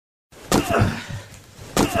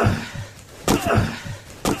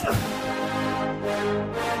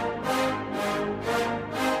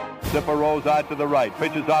Zipper rolls out to the right,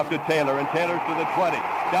 pitches off to Taylor, and Taylor's to the 20,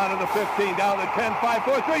 down to the 15, down to the 10, 5,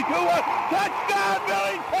 4, 3, 2, 1. Touchdown,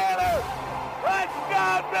 Billy Taylor!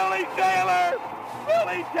 Touchdown, Billy Taylor!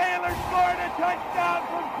 Billy Taylor scored a touchdown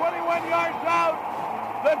from 21 yards out.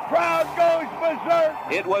 The crowd goes berserk.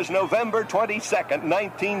 It was November 22nd,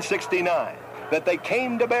 1969. That they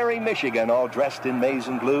came to Barry, Michigan, all dressed in maize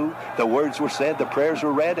and blue. The words were said, the prayers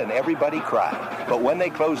were read, and everybody cried. But when they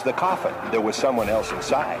closed the coffin, there was someone else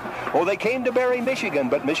inside. Oh, they came to Barry, Michigan,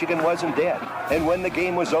 but Michigan wasn't dead. And when the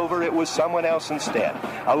game was over, it was someone else instead.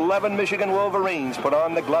 11 Michigan Wolverines put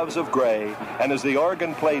on the gloves of gray, and as the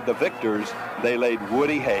organ played the victors, they laid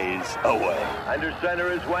Woody Hayes away. Under center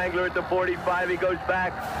is Wangler at the 45. He goes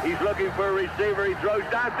back. He's looking for a receiver. He throws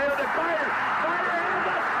downfield to Carter.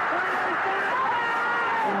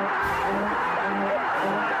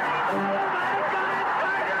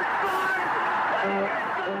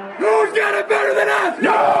 Who's got it better than us?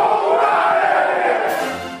 Nobody!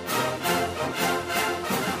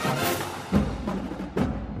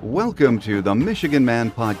 Welcome to the Michigan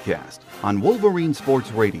Man Podcast on Wolverine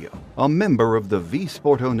Sports Radio, a member of the V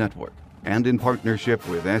Sporto Network, and in partnership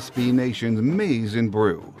with SB Nation's Maize and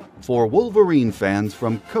Brew, for Wolverine fans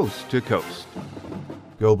from coast to coast.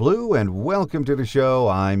 Go Blue, and welcome to the show.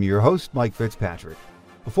 I'm your host, Mike Fitzpatrick.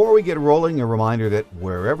 Before we get rolling, a reminder that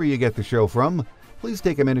wherever you get the show from, please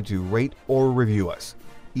take a minute to rate or review us.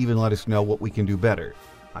 Even let us know what we can do better.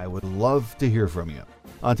 I would love to hear from you.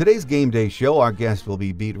 On today's Game Day show, our guest will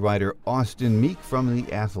be beat writer Austin Meek from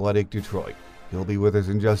The Athletic Detroit. He'll be with us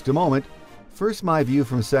in just a moment. First, my view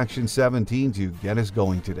from Section 17 to get us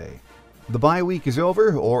going today. The bye week is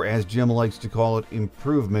over, or as Jim likes to call it,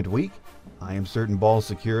 Improvement Week. I am certain ball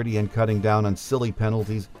security and cutting down on silly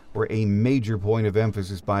penalties were a major point of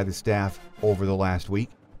emphasis by the staff over the last week.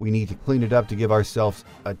 We need to clean it up to give ourselves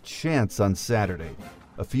a chance on Saturday.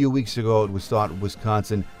 A few weeks ago, it was thought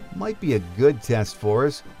Wisconsin might be a good test for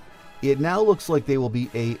us. It now looks like they will be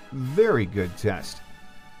a very good test.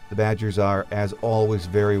 The Badgers are, as always,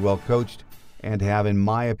 very well coached and have, in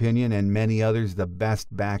my opinion and many others, the best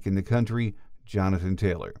back in the country, Jonathan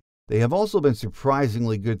Taylor. They have also been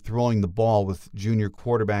surprisingly good throwing the ball with junior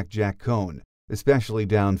quarterback Jack Cohn, especially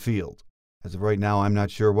downfield. As of right now, I'm not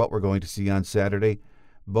sure what we're going to see on Saturday.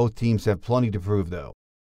 Both teams have plenty to prove, though.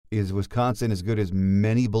 Is Wisconsin as good as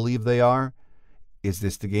many believe they are? Is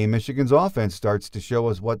this the game Michigan's offense starts to show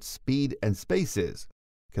us what speed and space is?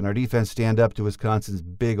 Can our defense stand up to Wisconsin's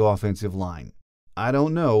big offensive line? I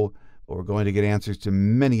don't know, but we're going to get answers to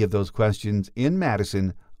many of those questions in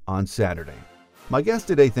Madison on Saturday. My guest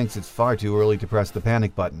today thinks it's far too early to press the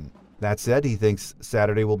panic button. That said, he thinks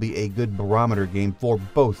Saturday will be a good barometer game for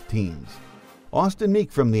both teams. Austin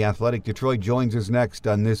Meek from The Athletic Detroit joins us next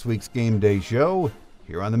on this week's Game Day show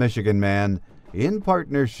here on The Michigan Man, in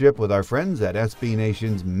partnership with our friends at SB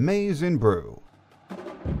Nation's Maize and Brew.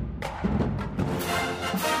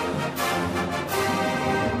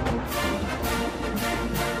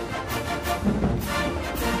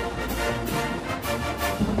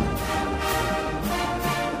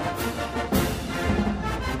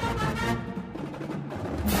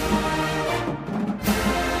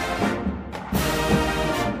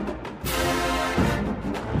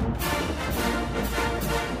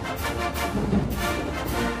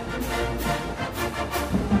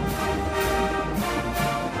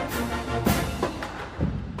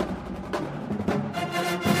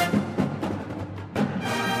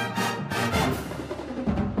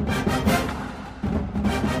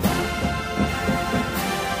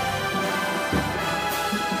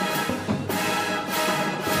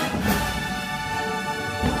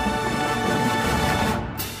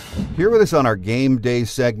 Here with us on our Game Day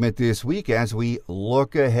segment this week as we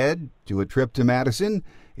look ahead to a trip to Madison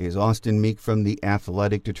is Austin Meek from The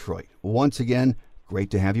Athletic Detroit. Once again, great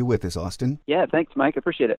to have you with us, Austin. Yeah, thanks, Mike. I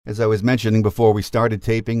appreciate it. As I was mentioning before we started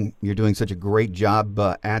taping, you're doing such a great job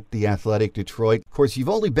at The Athletic Detroit. Of course, you've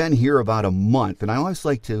only been here about a month, and I always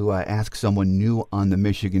like to ask someone new on the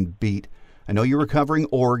Michigan beat. I know you were covering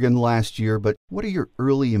Oregon last year, but what are your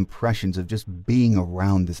early impressions of just being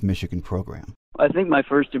around this Michigan program? I think my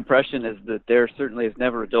first impression is that there certainly is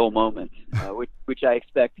never a dull moment, which I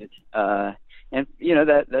expected. And, you know,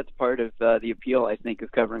 that's part of the appeal, I think,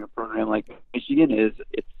 of covering a program like Michigan is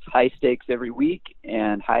it's high stakes every week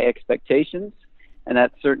and high expectations, and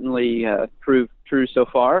that's certainly proved true so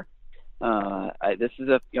far. This is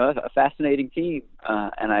a fascinating team,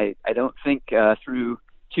 and I don't think through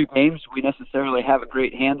two games we necessarily have a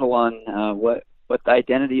great handle on what the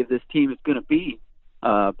identity of this team is going to be.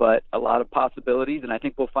 but a lot of possibilities, and I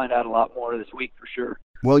think we'll find out a lot more this week for sure.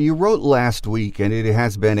 Well, you wrote last week, and it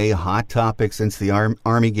has been a hot topic since the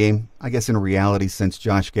Army game. I guess in reality, since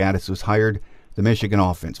Josh Gattis was hired, the Michigan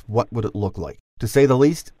offense. What would it look like? To say the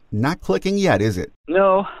least, not clicking yet, is it?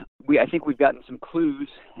 No, I think we've gotten some clues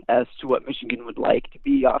as to what Michigan would like to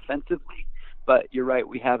be offensively, but you're right,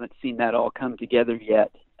 we haven't seen that all come together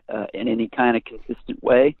yet in any kind of consistent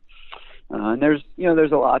way. And there's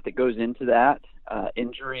a lot that goes into that.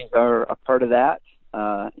 Injuries are a part of that.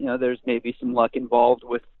 There's maybe some luck involved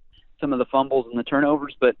with some of the fumbles and the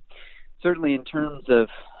turnovers, but certainly in terms of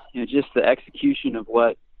just the execution of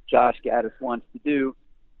what Josh Gattis wants to do,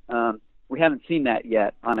 we haven't seen that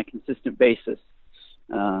yet on a consistent basis.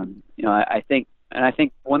 I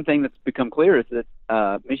think one thing that's become clear is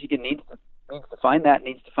that Michigan needs to find that,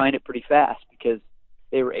 needs to find it pretty fast, because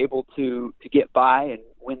they were able to get by and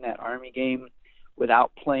win that Army game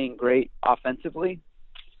without playing great offensively.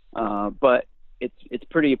 But it's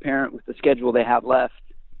pretty apparent with the schedule they have left,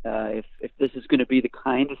 if this is going to be the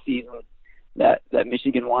kind of season that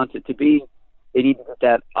Michigan wants it to be, they need to get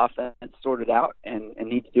that offense sorted out and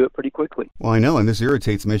need to do it pretty quickly. Well, I know, and this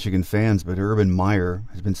irritates Michigan fans, but Urban Meyer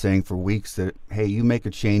has been saying for weeks that, hey, you make a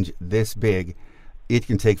change this big, it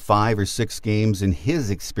can take 5 or 6 games in his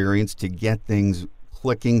experience to get things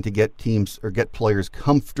clicking, to get teams or get players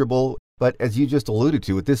comfortable. But as you just alluded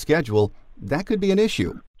to, with this schedule, that could be an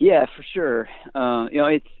issue. Yeah, for sure.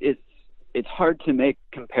 It's hard to make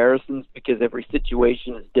comparisons because every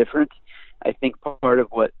situation is different. I think part of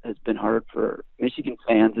what has been hard for Michigan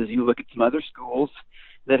fans is you look at some other schools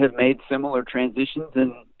that have made similar transitions,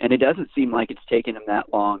 and it doesn't seem like it's taken them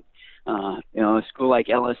that long. A school like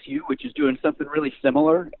LSU, which is doing something really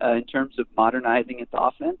similar in terms of modernizing its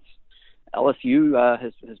offense. LSU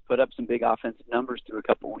has put up some big offensive numbers through a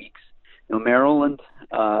couple weeks. Maryland,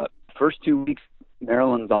 first 2 weeks,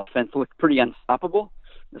 Maryland's offense looked pretty unstoppable.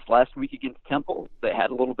 This last week against Temple, they had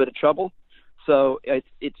a little bit of trouble. So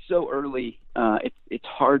it's so early. It's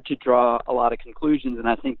hard to draw a lot of conclusions, and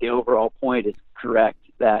I think the overall point is correct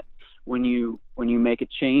that when you make a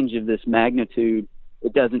change of this magnitude,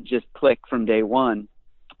 it doesn't just click from day one.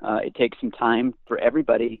 It takes some time for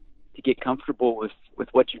everybody to get comfortable with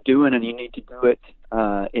what you're doing, and you need to do it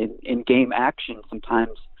in game action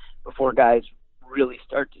sometimes before guys really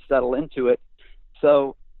start to settle into it.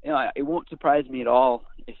 So it won't surprise me at all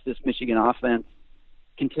if this Michigan offense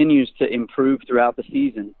continues to improve throughout the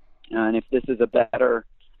season. And if this is a better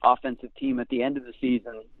offensive team at the end of the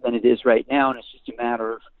season than it is right now, and it's just a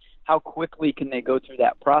matter of how quickly can they go through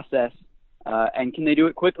that process, and can they do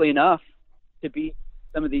it quickly enough to beat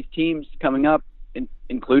some of these teams coming up,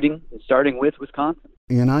 including starting with Wisconsin.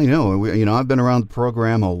 And I know, I've been around the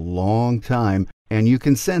program a long time, and you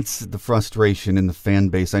can sense the frustration in the fan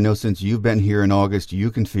base. I know since you've been here in August,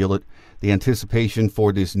 you can feel it. The anticipation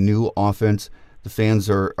for this new offense. The fans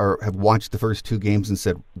have watched the first 2 games and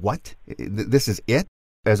said, what? This is it?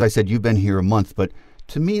 As I said, you've been here a month, but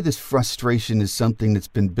to me, this frustration is something that's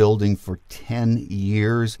been building for 10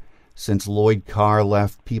 years since Lloyd Carr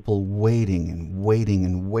left, people waiting and waiting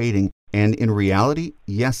and waiting. And in reality,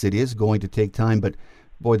 yes, it is going to take time, but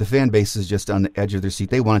boy, the fan base is just on the edge of their seat.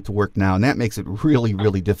 They want it to work now, and that makes it really,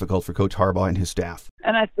 really difficult for Coach Harbaugh and his staff.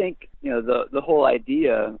 And I think, the whole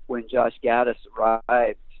idea when Josh Gattis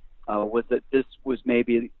arrived was that this was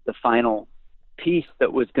maybe the final piece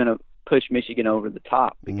that was going to push Michigan over the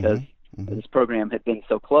top, because this program had been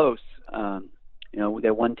so close.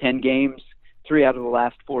 They won 10 games, 3 out of the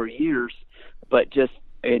last 4 years, but just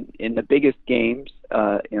in the biggest games,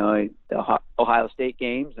 the Ohio State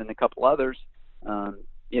games and a couple others,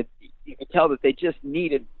 you could tell that they just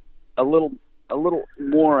needed a little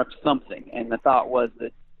more of something. And the thought was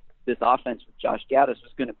that this offense with Josh Gattis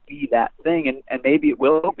was going to be that thing, and maybe it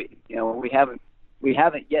will be. We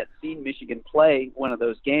haven't yet seen Michigan play one of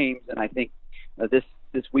those games, and I think this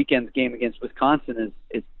weekend's game against Wisconsin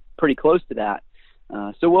is pretty close to that.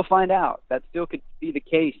 So we'll find out. That still could be the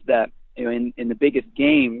case that in the biggest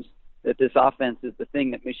games that this offense is the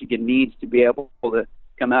thing that Michigan needs to be able to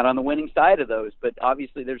come out on the winning side of those. But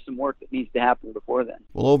obviously there's some work that needs to happen before then.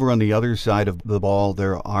 Well, over on the other side of the ball,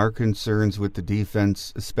 there are concerns with the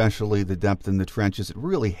defense, especially the depth in the trenches. It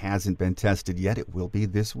really hasn't been tested yet. It will be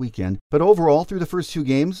this weekend. But overall, through the first 2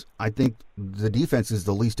 games, I think the defense is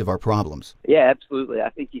the least of our problems. Yeah, absolutely. I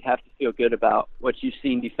think you have to feel good about what you've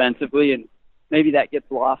seen defensively, and maybe that gets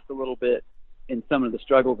lost a little bit in some of the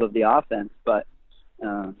struggles of the offense. But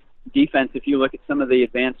defense, if you look at some of the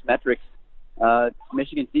advanced metrics,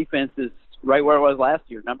 Michigan's defense is right where it was last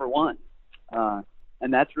year, number 1.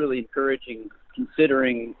 And that's really encouraging,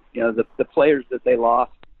 considering the players that they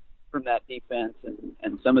lost from that defense,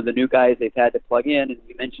 and some of the new guys they've had to plug in. And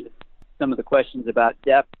you mentioned some of the questions about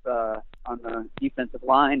depth on the defensive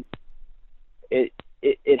line.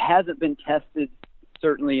 It hasn't been tested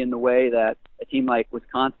certainly in the way that a team like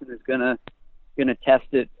Wisconsin is gonna test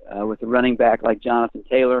it with a running back like Jonathan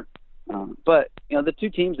Taylor. But the two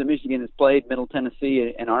teams that Michigan has played, Middle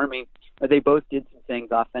Tennessee and Army, they both did some things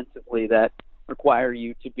offensively that require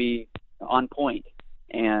you to be on point.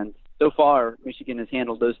 And so far, Michigan has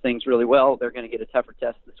handled those things really well. They're going to get a tougher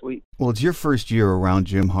test this week. Well, it's your first year around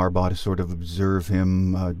Jim Harbaugh to sort of observe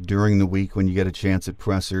him during the week when you get a chance at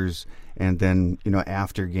pressers and then,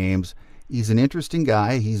 after games. He's an interesting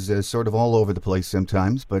guy. He's sort of all over the place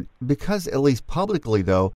sometimes. But because, at least publicly,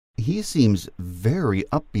 though, he seems very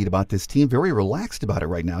upbeat about this team, very relaxed about it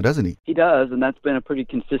right now, doesn't he? He does, and that's been a pretty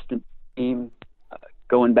consistent theme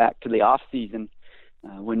going back to the offseason.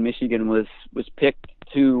 When Michigan was picked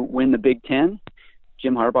to win the Big Ten,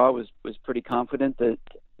 Jim Harbaugh was pretty confident that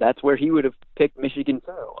that's where he would have picked Michigan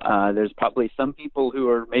too. There's probably some people who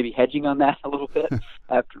are maybe hedging on that a little bit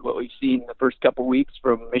after what we've seen the first couple weeks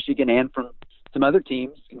from Michigan and from some other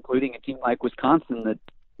teams, including a team like Wisconsin that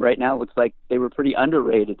right now looks like they were pretty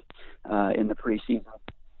underrated in the preseason.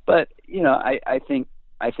 But I think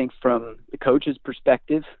from the coach's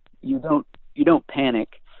perspective, you don't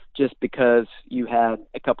panic just because you had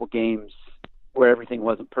a couple games where everything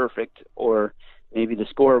wasn't perfect or maybe the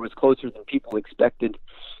score was closer than people expected.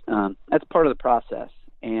 That's part of the process.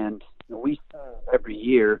 And we see every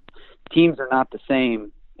year teams are not the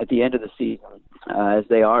same at the end of the season as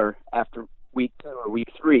they are after week 2 or week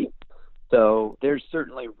 3. So there's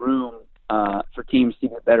certainly room for teams to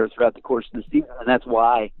get better throughout the course of the season, and that's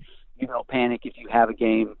why you don't panic if you have a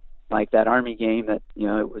game like that Army game that,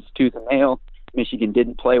 it was tooth and nail. Michigan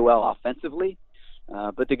didn't play well offensively,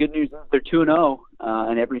 but the good news is they're 2-0,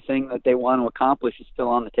 and everything that they want to accomplish is still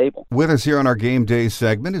on the table. With us here on our Game Day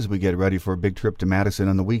segment as we get ready for a big trip to Madison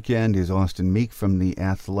on the weekend is Austin Meek from the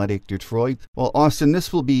Athletic Detroit. Well, Austin,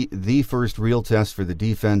 this will be the first real test for the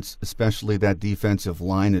defense, especially that defensive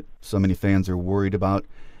line that so many fans are worried about.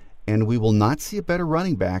 And we will not see a better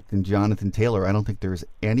running back than Jonathan Taylor. I don't think there's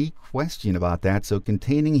any question about that. So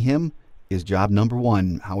containing him is job number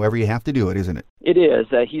one, however you have to do it, isn't it? It is.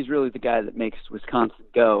 He's really the guy that makes Wisconsin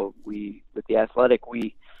go. With the Athletic,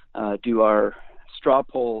 we do our straw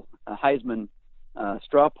poll, Heisman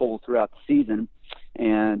straw poll throughout the season.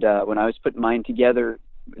 And when I was putting mine together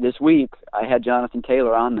this week, I had Jonathan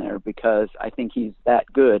Taylor on there because I think he's that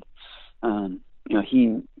good.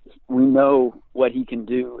 We know what he can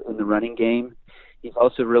do in the running game. He's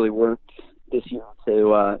also really worked this year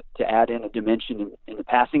to add in a dimension in the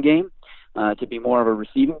passing game. To be more of a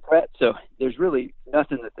receiving threat. So there's really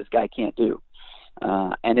nothing that this guy can't do.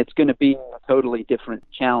 And it's going to be a totally different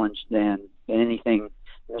challenge than anything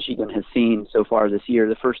Michigan has seen so far this year.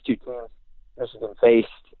 The first two teams Michigan faced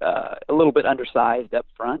a little bit undersized up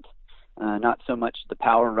front, not so much the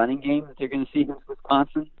power running game that they're going to see against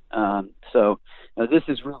Wisconsin. So this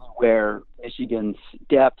is really where Michigan's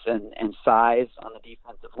depth and size on the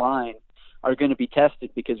defensive line are going to be tested,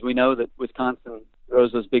 because we know that Wisconsin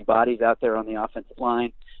throws those big bodies out there on the offensive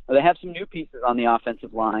line. Well, they have some new pieces on the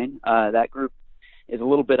offensive line. That group is a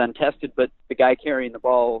little bit untested, but the guy carrying the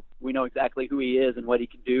ball, we know exactly who he is and what he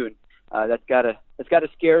can do, and that's got to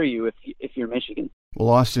scare you if you're Michigan. Well,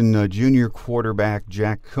 Austin, junior quarterback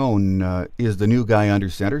Jack Cohn is the new guy under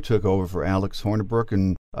center, took over for Alex Hornibrook,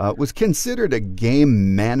 and was considered a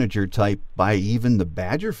game manager type by even the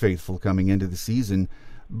Badger faithful coming into the season.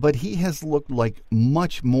 But he has looked like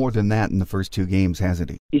much more than that in the first 2 games,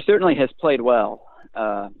 hasn't he? He certainly has played well.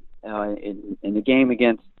 In the game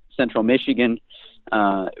against Central Michigan,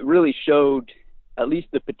 really showed at least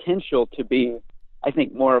the potential to be, I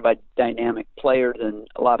think, more of a dynamic player than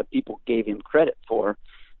a lot of people gave him credit for.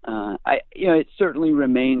 It certainly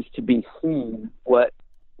remains to be seen what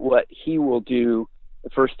he will do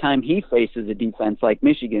the first time he faces a defense like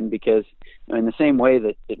Michigan, because in the same way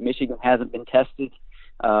that Michigan hasn't been tested,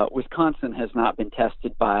 Wisconsin has not been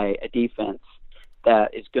tested by a defense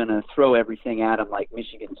that is going to throw everything at them like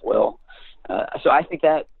Michigan's will. So I think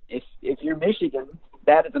that if you're Michigan,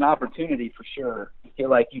 that is an opportunity for sure. You feel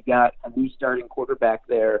like you got a new starting quarterback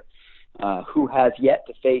there who has yet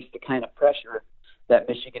to face the kind of pressure that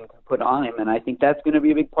Michigan can put on him. And I think that's going to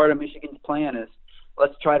be a big part of Michigan's plan is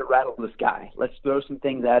let's try to rattle this guy. Let's throw some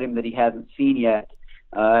things at him that he hasn't seen yet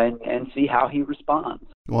and see how he responds.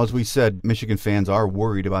 Well, as we said, Michigan fans are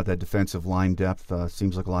worried about that defensive line depth.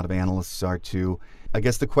 Seems like a lot of analysts are too. I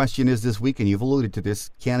guess the question is this week, and you've alluded to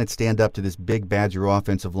this, can it stand up to this big Badger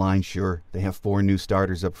offensive line? Sure, they have 4 new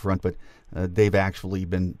starters up front, but they've actually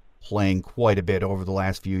been playing quite a bit over the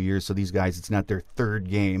last few years. So these guys, it's not their third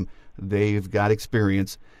game. They've got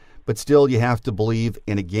experience. But still, you have to believe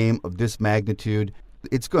in a game of this magnitude,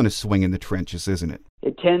 it's going to swing in the trenches, isn't it?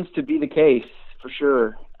 It tends to be the case, for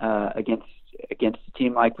sure, against a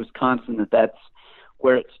team like Wisconsin, that's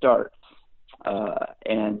where it starts.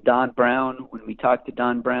 And Don Brown, when we talked to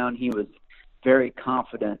Don Brown, he was very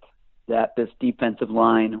confident that this defensive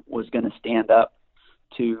line was going to stand up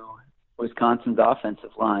to Wisconsin's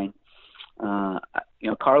offensive line.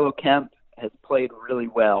 Carlo Kemp has played really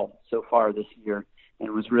well so far this year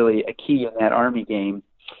and was really a key in that Army game.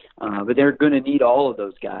 But they're going to need all of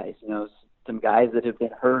those guys. Some guys that have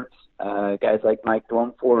been hurt, guys like Mike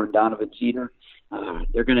Dwumfour and Donovan Jeter.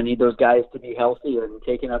 They're going to need those guys to be healthy and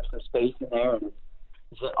taking up some space in there. And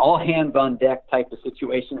it's an all hands on deck type of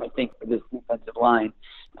situation, I think, for this defensive line,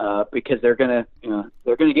 because they're going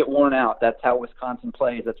to get worn out. That's how Wisconsin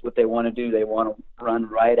plays. That's what they want to do. They want to run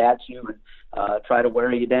right at you and try to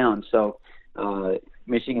wear you down. So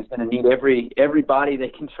Michigan's going to need every body they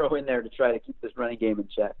can throw in there to try to keep this running game in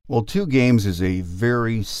check. Well, 2 games is a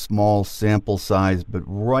very small sample size, but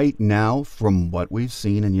right now, from what we've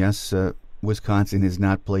seen, and yes, Wisconsin has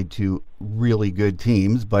not played 2 really good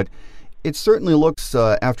teams, but it certainly looks,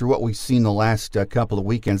 after what we've seen the last couple of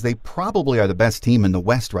weekends, they probably are the best team in the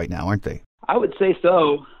West right now, aren't they? I would say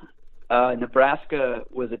so. Nebraska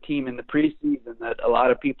was a team in the preseason that a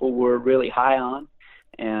lot of people were really high on,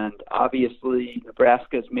 and obviously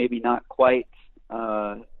Nebraska's maybe not quite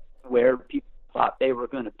where people thought they were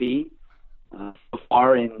going to be so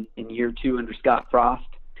far in year 2 under Scott Frost.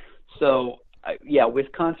 So,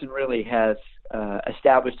 Wisconsin really has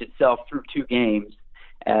established itself through 2 games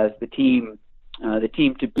as the team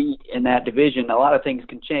to beat in that division. A lot of things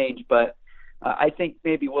can change, but I think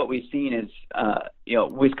maybe what we've seen is,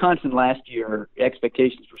 Wisconsin last year,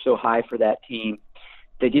 expectations were so high for that team.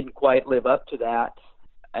 They didn't quite live up to that,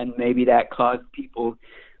 and maybe that caused people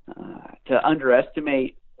to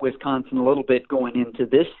underestimate Wisconsin a little bit going into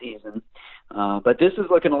this season. But this is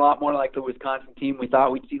looking a lot more like the Wisconsin team we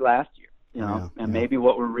thought we'd see last year. And maybe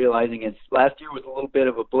what we're realizing is last year was a little bit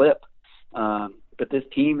of a blip, but this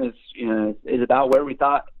team is about where we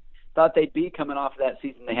thought they'd be coming off of that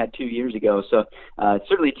season they had 2 years ago. So it's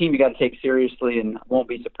certainly a team you got to take seriously, and won't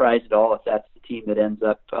be surprised at all if that's the team that ends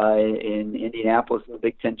up in Indianapolis in the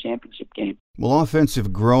Big Ten championship game. Well,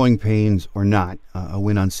 offensive growing pains or not, a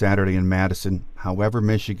win on Saturday in Madison, however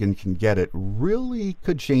Michigan can get it, really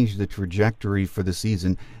could change the trajectory for the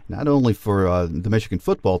season, not only for the Michigan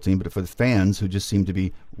football team, but for the fans who just seem to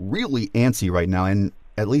be really antsy right now. And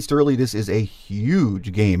at least early, this is a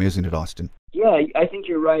huge game, isn't it, Austin? Yeah, I think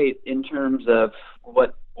you're right in terms of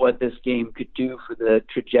what this game could do for the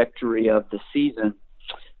trajectory of the season.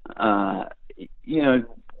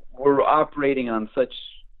 We're operating on such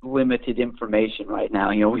limited information right now.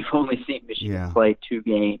 We've only seen Michigan play 2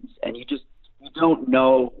 games, and you don't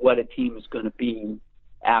know what a team is going to be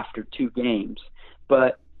after 2 games.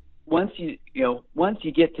 But once you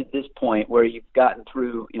get to this point where you've gotten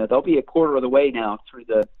through, they'll be a quarter of the way now through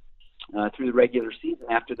the regular season.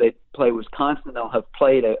 After they play Wisconsin, they'll have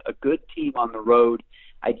played a good team on the road.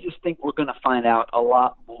 I just think we're going to find out a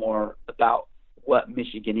lot more about what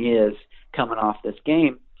Michigan is coming off this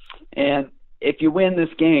game. And if you win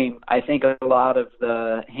this game, I think a lot of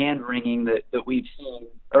the hand-wringing that we've seen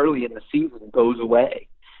early in the season goes away,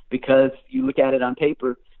 because you look at it on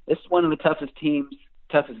paper, this is one of the toughest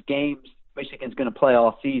games Michigan's going to play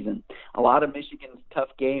all season. A lot of Michigan's tough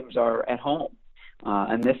games are at home.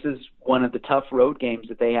 And this is one of the tough road games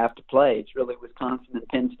that they have to play. It's really Wisconsin and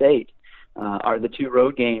Penn State are the 2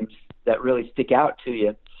 road games that really stick out to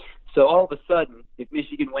you. So all of a sudden, if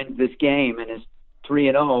Michigan wins this game and is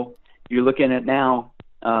 3-0, you're looking at now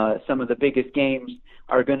some of the biggest games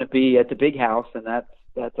are going to be at the Big House, and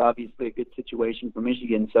that's obviously a good situation for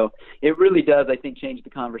Michigan. So it really does, I think, change the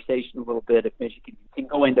conversation a little bit if Michigan can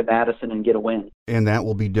go into Madison and get a win. And that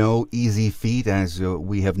will be no easy feat, as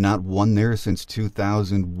we have not won there since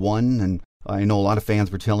 2001. And I know a lot of fans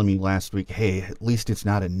were telling me last week, hey, at least it's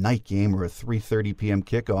not a night game or a 3:30 p.m.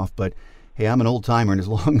 kickoff. But hey, I'm an old-timer, and as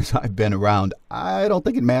long as I've been around, I don't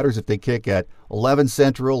think it matters if they kick at 11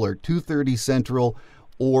 Central or 2:30 Central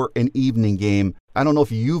or an evening game. I don't know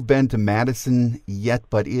if you've been to Madison yet,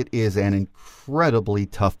 but it is an incredibly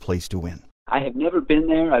tough place to win. I have never been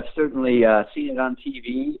there. I've certainly seen it on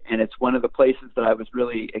TV, and it's one of the places that I was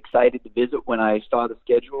really excited to visit when I saw the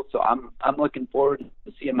schedule. So I'm looking forward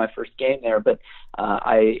to seeing my first game there. But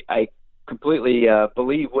I completely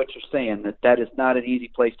believe what you're saying, that is not an easy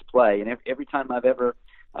place to play. And every time I've ever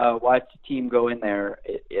watched a team go in there,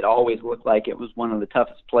 it always looked like it was one of the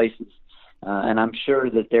toughest places and I'm sure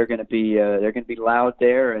that they're going to be loud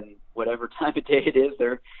there, and whatever time of day it is,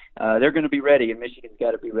 they're going to be ready, and Michigan's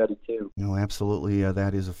got to be ready too. No, absolutely,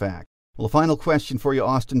 that is a fact. Well, a final question for you,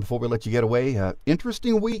 Austin, before we let you get away.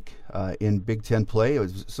 Interesting week in Big Ten play.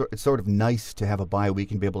 It's sort of nice to have a bye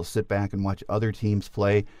week and be able to sit back and watch other teams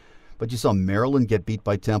play. But you saw Maryland get beat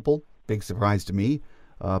by Temple. Big surprise to me.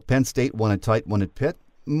 Penn State won a tight one at Pitt.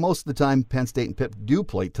 Most of the time, Penn State and Pitt do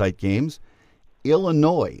play tight games.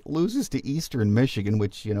 Illinois loses to Eastern Michigan,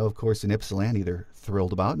 which, of course, in Ypsilanti they're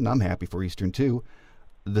thrilled about, and I'm happy for Eastern too.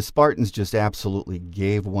 The Spartans just absolutely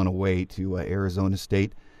gave one away to Arizona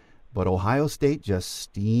State. But Ohio State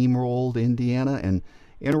just steamrolled Indiana, and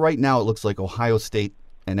right now it looks like Ohio State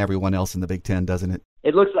and everyone else in the Big Ten, doesn't it?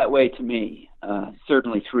 It looks that way to me,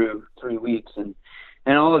 certainly through 3 weeks, and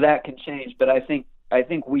all of that can change. But I think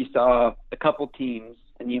we saw a couple teams,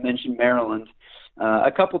 and you mentioned Maryland,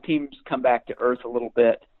 a couple teams come back to earth a little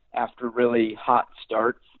bit after really hot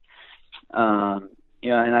starts. And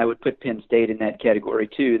I would put Penn State in that category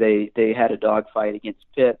too. They had a dogfight against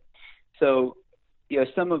Pitt, so.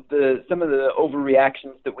 Some of the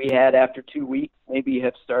overreactions that we had after 2 weeks maybe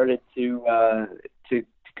have started to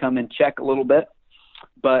come in check a little bit.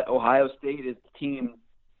 But Ohio State is the team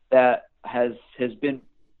that has been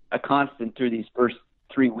a constant through these first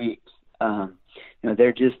 3 weeks.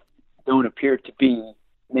 There just don't appear to be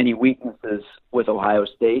many weaknesses with Ohio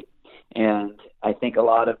State, and I think a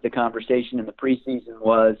lot of the conversation in the preseason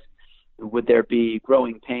was, would there be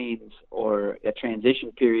growing pains or a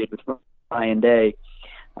transition period with Ryan Day?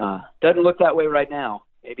 Doesn't look that way right now.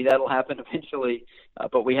 Maybe that'll happen eventually,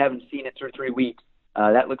 but we haven't seen it through 3 weeks.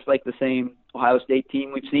 That looks like the same Ohio State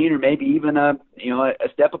team we've seen, or maybe even a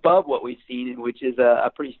step above what we've seen, which is a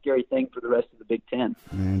pretty scary thing for the rest of the Big Ten.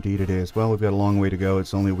 Indeed it is. Well, we've got a long way to go.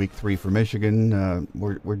 It's only week 3 for Michigan.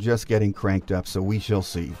 We're just getting cranked up, so we shall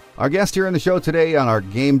see. Our guest here on the show today on our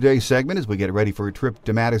Game Day segment as we get ready for a trip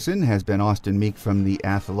to Madison has been Austin Meek from the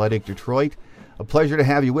Athletic Detroit. A pleasure to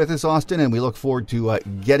have you with us, Austin, and we look forward to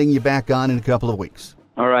getting you back on in a couple of weeks.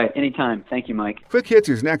 All right, anytime. Thank you, Mike. Quick Hits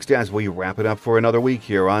is next as we wrap it up for another week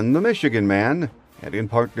here on The Michigan Man, and in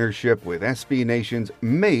partnership with SB Nation's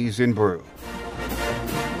Maize and Brew.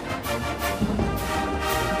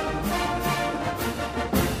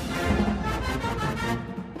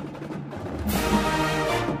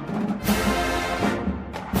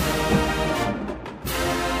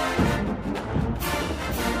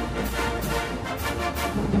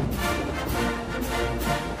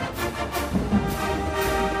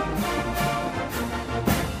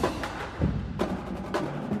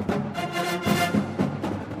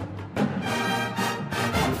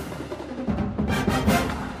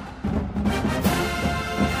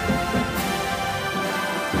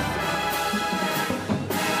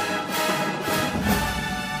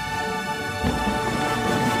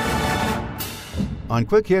 On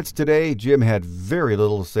Quick Hits today, Jim had very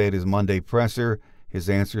little to say at his Monday presser. His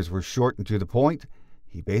answers were short and to the point.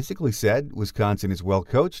 He basically said Wisconsin is well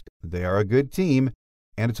coached, they are a good team,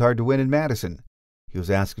 and it's hard to win in Madison. He was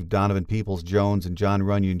asked if Donovan Peoples-Jones and John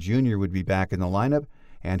Runyon Jr. would be back in the lineup,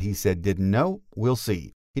 and he said didn't know, we'll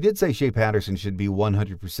see. He did say Shea Patterson should be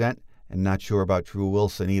 100% and not sure about Drew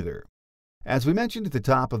Wilson either. As we mentioned at the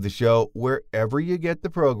top of the show, wherever you get the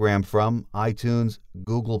program from, iTunes,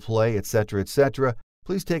 Google Play, etc.,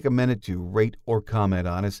 please take a minute to rate or comment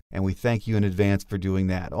on us, and we thank you in advance for doing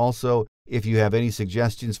that. Also, if you have any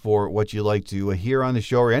suggestions for what you'd like to hear on the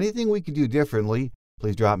show or anything we can do differently,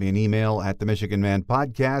 please drop me an email at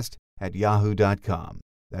themichiganmanpodcast@yahoo.com.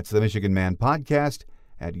 That's the Michigan Man Podcast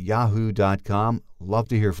at yahoo.com. Love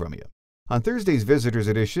to hear from you. On Thursday's Visitors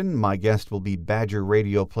Edition, my guest will be Badger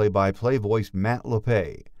Radio play-by-play voice Matt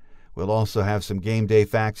LePay. We'll also have some game day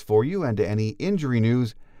facts for you and any injury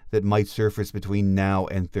news that might surface between now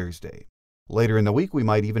and Thursday. Later in the week, we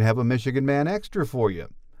might even have a Michigan Man Extra for you.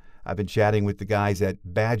 I've been chatting with the guys at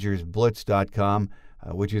BadgersBlitz.com,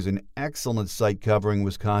 which is an excellent site covering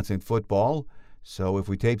Wisconsin football. So if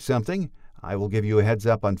we tape something, I will give you a heads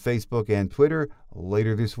up on Facebook and Twitter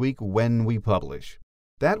later this week when we publish.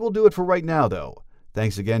 That will do it for right now, though.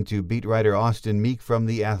 Thanks again to beat writer Austin Meek from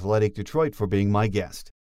the Athletic Detroit for being my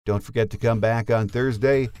guest. Don't forget to come back on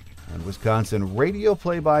Thursday, and Wisconsin radio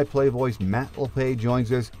play-by-play voice Matt LePay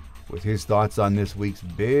joins us with his thoughts on this week's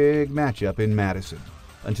big matchup in Madison.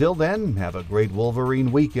 Until then, have a great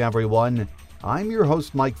Wolverine week, everyone. I'm your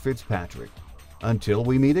host, Mike Fitzpatrick. Until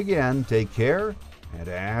we meet again, take care, and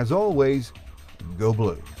as always, go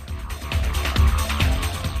Blue.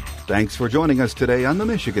 Thanks for joining us today on The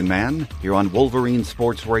Michigan Man, here on Wolverine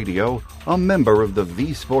Sports Radio, a member of the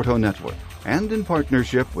V Sporto Network, and in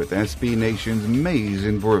partnership with SB Nation's Maize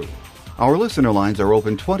and Brew. Our listener lines are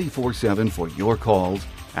open 24/7 for your calls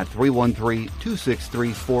at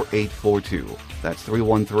 313-263-4842. That's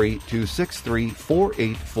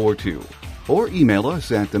 313-263-4842. Or email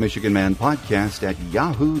us at the Michigan Man Podcast at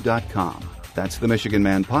yahoo.com. That's the Michigan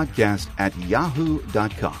Man Podcast at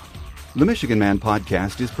yahoo.com. The Michigan Man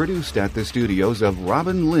Podcast is produced at the studios of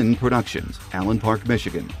Robin Lynn Productions, Allen Park,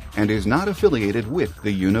 Michigan, and is not affiliated with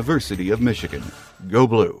the University of Michigan. Go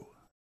Blue!